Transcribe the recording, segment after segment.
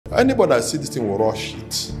anybody that sees this thing will rush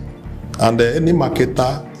it. And any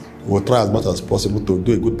marketer will try as much as possible to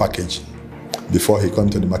do a good package before he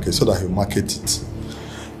comes to the market so that he'll market it.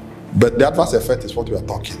 But the adverse effect is what we are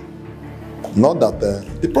talking. Not that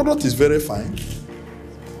the product is very fine,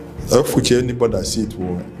 of which anybody that sees it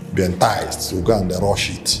will be enticed to go and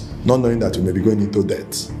rush it, not knowing that you may be going into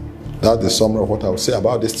debt. That's the summary of what I would say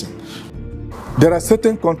about this thing. There are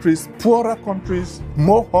certain countries, poorer countries,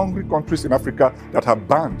 more hungry countries in Africa that have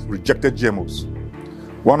banned, rejected GMOs.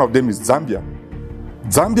 One of them is Zambia.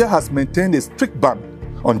 Zambia has maintained a strict ban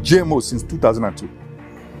on GMOs since 2002.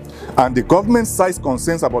 And the government cites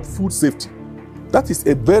concerns about food safety. That is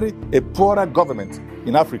a poorer government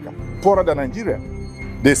in Africa, poorer than Nigeria.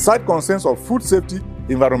 They cite concerns of food safety,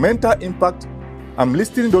 environmental impact. I'm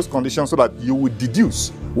listing those conditions so that you will deduce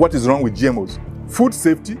what is wrong with GMOs. Food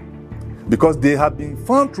safety, because they have been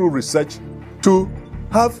found through research to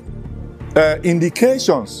have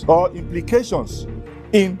indications or implications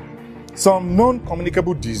in some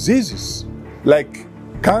non-communicable diseases like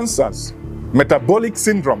cancers, metabolic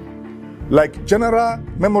syndrome, like general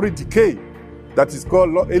memory decay, that is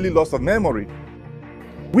called early loss of memory.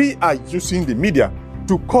 We are using the media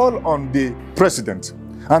to call on the president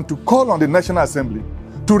and to call on the National Assembly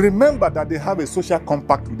to remember that they have a social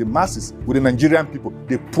compact with the masses, with the Nigerian people,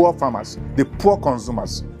 the poor farmers, the poor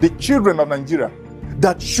consumers, the children of Nigeria,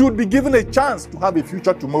 that should be given a chance to have a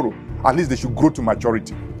future tomorrow. At least they should grow to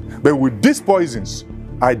maturity. But with these poisons,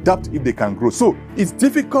 I doubt if they can grow. So it's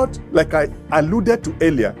difficult, like I alluded to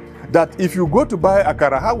earlier, that if you go to buy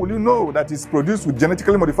akara, how will you know that it's produced with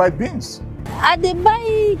genetically modified beans? They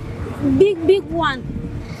buy big one.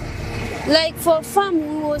 Like for farm,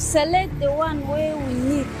 we will select the one where we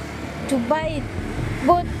need to buy it.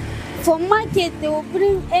 But for market, they will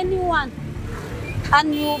bring anyone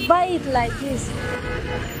and you will buy it like this.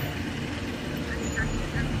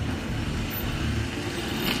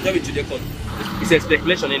 It's a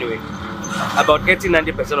speculation anyway. About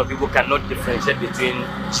 80–90% of people cannot differentiate between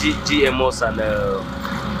GMOs and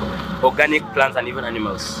organic plants and even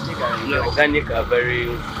animals. Organic are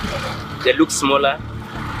they look smaller.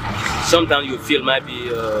 Sometimes you feel maybe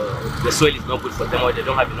the soil is not good for them or they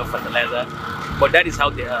don't have enough fertilizer. But that is how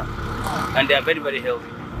they are. And they are very, very healthy.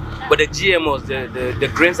 But the GMOs, the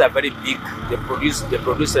grains are very big. They produce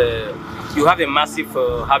you have a massive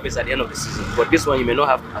harvest at the end of the season. But this one you may not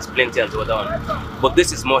have as plenty as the other one. But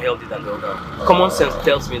this is more healthy than the other one. Common sense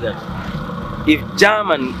tells me that if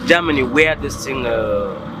Germany, where this thing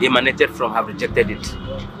emanated from, have rejected it,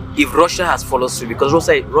 if Russia has followed suit, because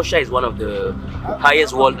Russia is one of the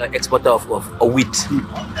highest world exporter of wheat,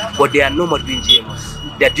 but they are no more doing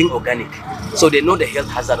GMOs. They are doing organic. So they know the health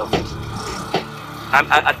hazard of it.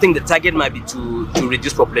 I think the target might be to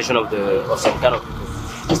reduce population of some kind of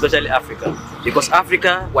people, especially Africa. Because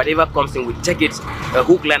Africa, whatever comes in, we take it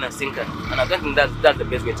hook, line and sinker. And I don't think that's the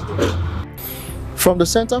best way to do it. From the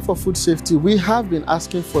Center for Food Safety, we have been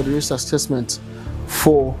asking for the risk assessment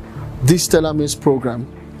for this Maize program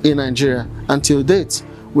in Nigeria. Until date,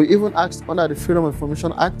 we even asked under the Freedom of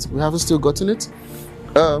Information Act. We haven't still gotten it.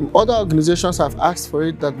 Other organizations have asked for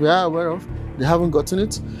it that we are aware of. They haven't gotten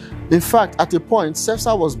it. In fact, at a point,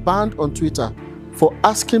 CEFSA was banned on Twitter for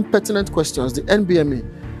asking pertinent questions, the NBMA.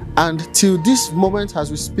 And till this moment,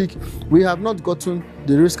 as we speak, we have not gotten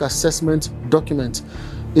the risk assessment document.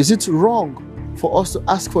 Is it wrong for us to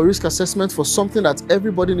ask for risk assessment for something that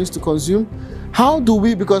everybody needs to consume? How do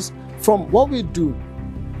we, because from what we do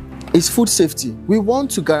is food safety, we want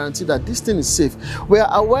to guarantee that this thing is safe. We are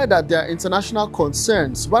aware that there are international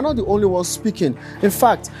concerns. We're not the only ones speaking. In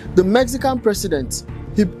fact, the Mexican president,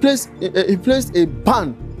 he placed a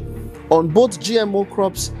ban on both GMO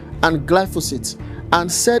crops and glyphosate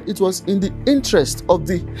and said it was in the interest of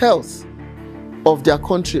the health of their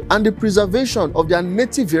country and the preservation of their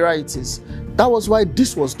native varieties. That was why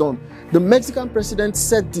this was done. The Mexican president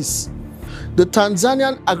said this. The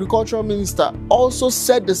Tanzanian agricultural minister also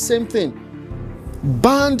said the same thing.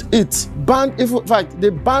 Banned it. In fact, they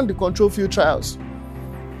banned the control field trials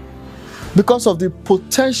because of the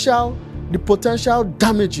potential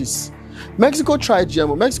damages. Mexico tried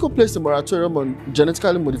GMO. Mexico placed a moratorium on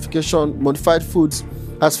genetically modified foods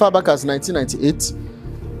as far back as 1998,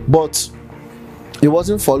 but it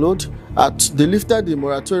wasn't followed. They lifted the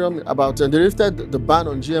moratorium they lifted the ban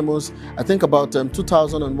on GMOs, I think about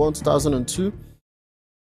 2001, 2002.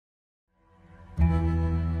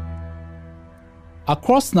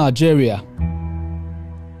 Across Nigeria,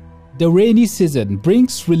 the rainy season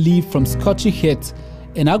brings relief from scorching heat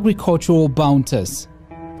and agricultural bounties.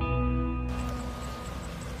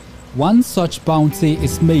 One such bounty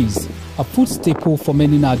is maize, a food staple for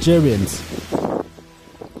many Nigerians.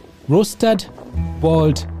 Roasted,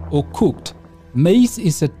 boiled, or cooked, maize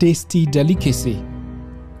is a tasty delicacy.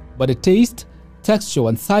 But the taste, texture,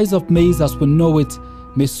 and size of maize as we know it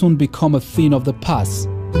may soon become a thing of the past.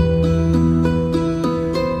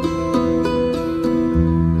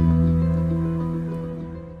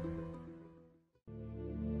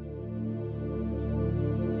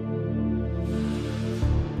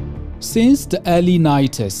 Since the early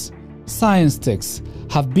 90s, scientists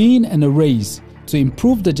have been in a race to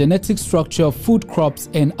improve the genetic structure of food crops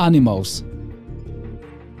and animals.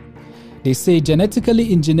 They say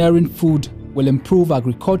genetically engineering food will improve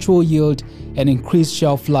agricultural yield and increase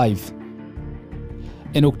shelf life.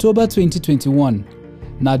 In October 2021,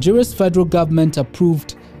 Nigeria's federal government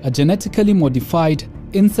approved a genetically modified,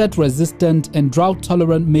 insect-resistant and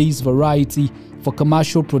drought-tolerant maize variety for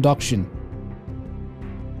commercial production.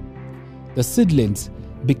 The seedlings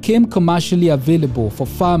became commercially available for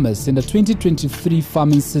farmers in the 2023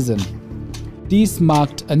 farming season. This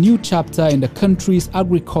marked a new chapter in the country's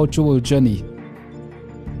agricultural journey.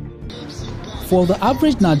 For the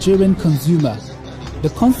average Nigerian consumer,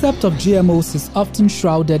 the concept of GMOs is often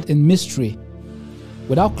shrouded in mystery.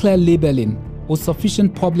 Without clear labeling or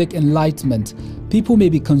sufficient public enlightenment, people may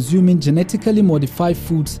be consuming genetically modified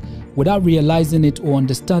foods without realizing it or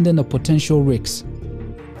understanding the potential risks.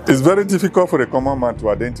 It's very difficult for the common man to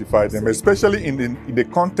identify them, especially in the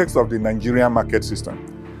context of the Nigerian market system.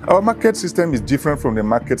 Our market system is different from the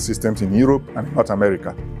market systems in Europe and North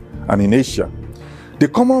America and in Asia. The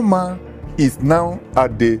common man is now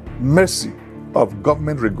at the mercy of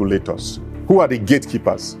government regulators, who are the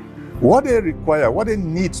gatekeepers. What they require, what they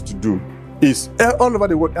need to do is all over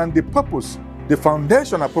the world, and the purpose, the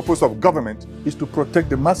foundational purpose of government is to protect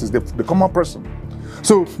the masses, the common person.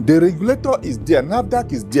 So the regulator is there,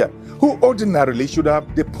 NAFDAC is there, who ordinarily should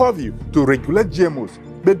have the purview to regulate GMOs.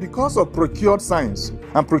 But because of procured science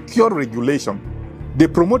and procured regulation, the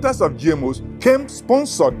promoters of GMOs came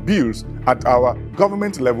sponsored bills at our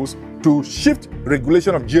government levels to shift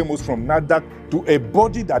regulation of GMOs from NAFDAC to a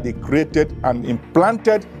body that they created and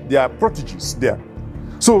implanted their proteges there.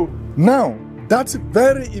 So now that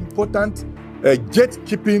very important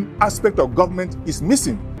gatekeeping aspect of government is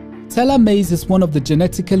missing. Teller maize is one of the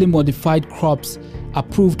genetically modified crops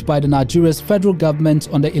approved by the Nigeria's federal government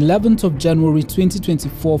on the 11th of January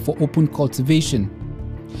 2024 for open cultivation,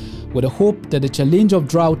 with the hope that the challenge of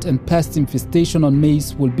drought and pest infestation on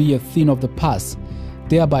maize will be a thing of the past,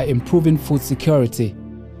 thereby improving food security.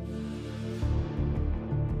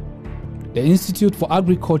 The Institute for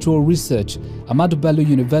Agricultural Research, Ahmadu Bello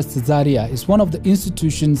University Zaria, is one of the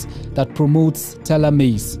institutions that promotes teller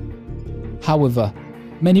maize. However,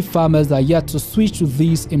 many farmers are yet to switch to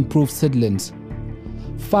these improved seedlings.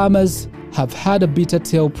 Farmers have had a bitter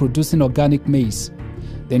tale producing organic maize.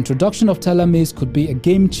 The introduction of teller maize could be a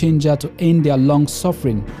game changer to end their long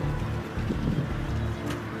suffering.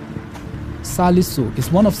 Salisu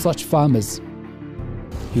is one of such farmers.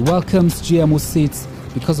 He welcomes GMO seeds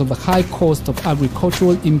because of the high cost of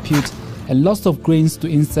agricultural input and loss of grains to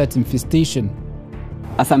insect infestation.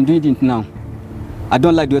 As I'm doing it now, I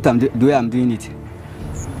don't like the way I'm doing it.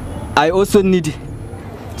 I also need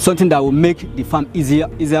something that will make the farm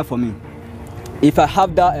easier for me. If I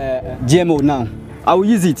have that GMO now, I will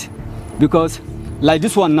use it, because like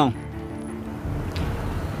this one now,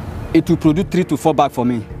 it will produce 3 to 4 bags for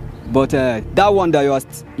me. But that one that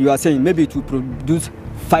you are saying, maybe it will produce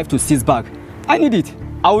 5 to 6 bags. I need it.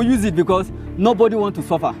 I will use it because nobody wants to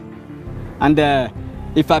suffer. And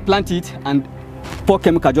if I plant it and pour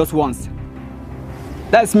chemical just once,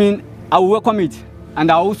 that means I will welcome it, and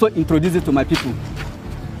I will also introduce it to my people.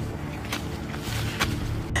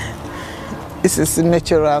 This is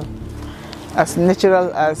natural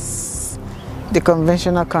as the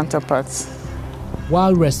conventional counterparts.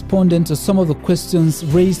 While responding to some of the questions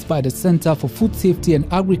raised by the Center for Food Safety and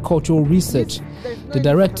Agricultural Research, the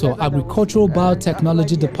Director, Agricultural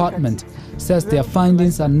Biotechnology Department, says their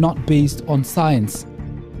findings are not based on science.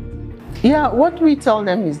 Yeah, what we tell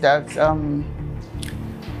them is that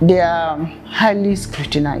they are highly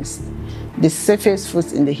scrutinized. The safest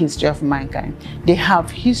foods in the history of mankind. They have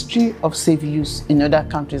history of safe use in other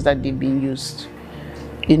countries that they've been used,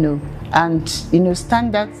 and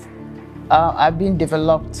standards are being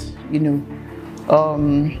developed,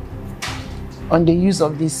 on the use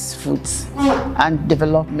of these foods and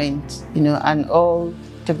development, and all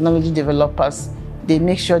technology developers, they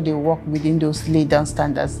make sure they work within those laid down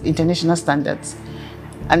standards, international standards.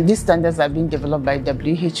 And these standards are being developed by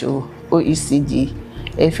WHO, OECD,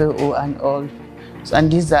 FAO, and all.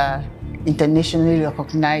 And these are internationally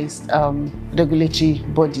recognized regulatory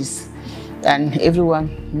bodies and everyone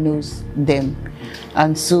knows them.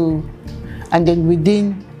 And so, and then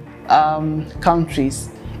within countries,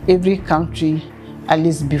 every country, at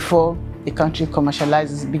least before a country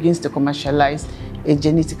begins to commercialize a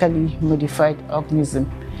genetically modified organism,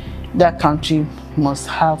 that country must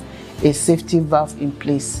have a safety valve in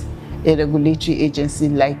place, a regulatory agency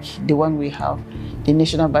like the one we have, the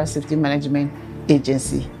National Biosafety Management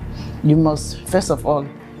Agency. You must, first of all,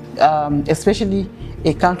 especially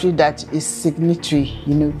a country that is signatory,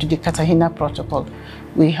 to the Cartagena Protocol.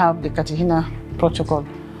 We have the Cartagena Protocol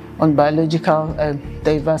on biological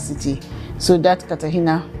diversity. So that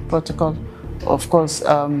Cartagena Protocol, of course,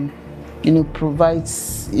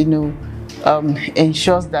 provides,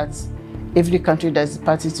 ensures that every country that's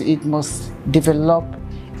party to it must develop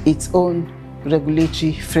its own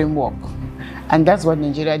regulatory framework. And that's what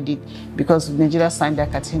Nigeria did, because Nigeria signed the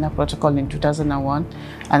Cartagena Protocol in 2001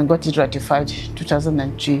 and got it ratified in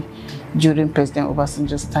 2003 during President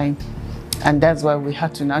Obasanjo's time. And that's why we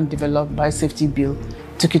had to now develop Biosafety Bill,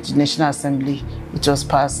 took it to the National Assembly, which was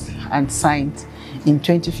passed and signed in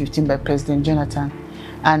 2015 by President Jonathan.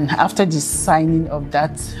 And after the signing of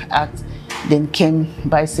that act, then came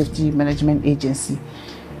Biosafety Management Agency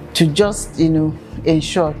to just,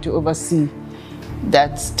 ensure, to oversee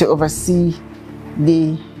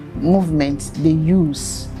the movement, the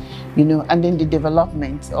use, and then the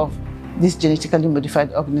development of these genetically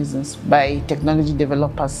modified organisms by technology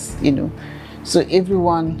developers, So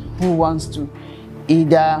everyone who wants to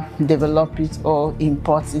either develop it or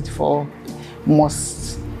import it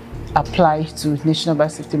must apply to National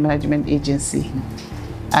Biosafety Management Agency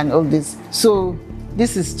and all this. So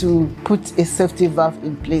this is to put a safety valve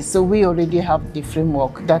in place. So we already have the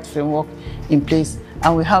framework, that framework in place,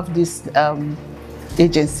 and we have this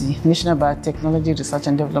agency, National Biotechnology Research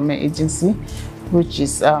and Development Agency, which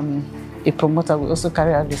is a promoter. We also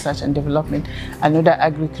carry out research and development. Another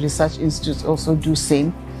agric research institutes also do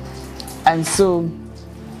same. And so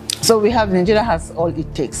Nigeria has all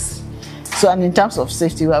it takes. So, and in terms of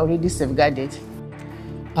safety, we are already safeguarded.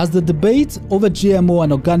 As the debate over GMO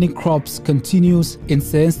and organic crops continues in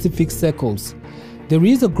scientific circles, there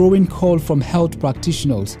is a growing call from health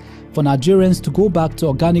practitioners for Nigerians to go back to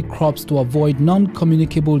organic crops to avoid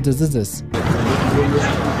non-communicable diseases.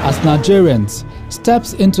 As Nigerians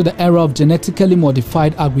steps into the era of genetically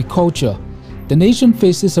modified agriculture, the nation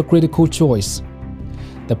faces a critical choice.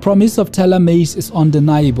 The promise of maize is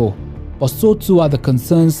undeniable, but so too are the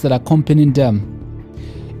concerns that accompany them.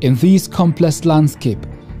 In this complex landscape,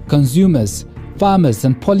 consumers, farmers,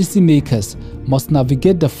 and policymakers must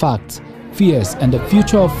navigate the facts, fears, and the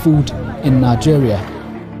future of food in Nigeria.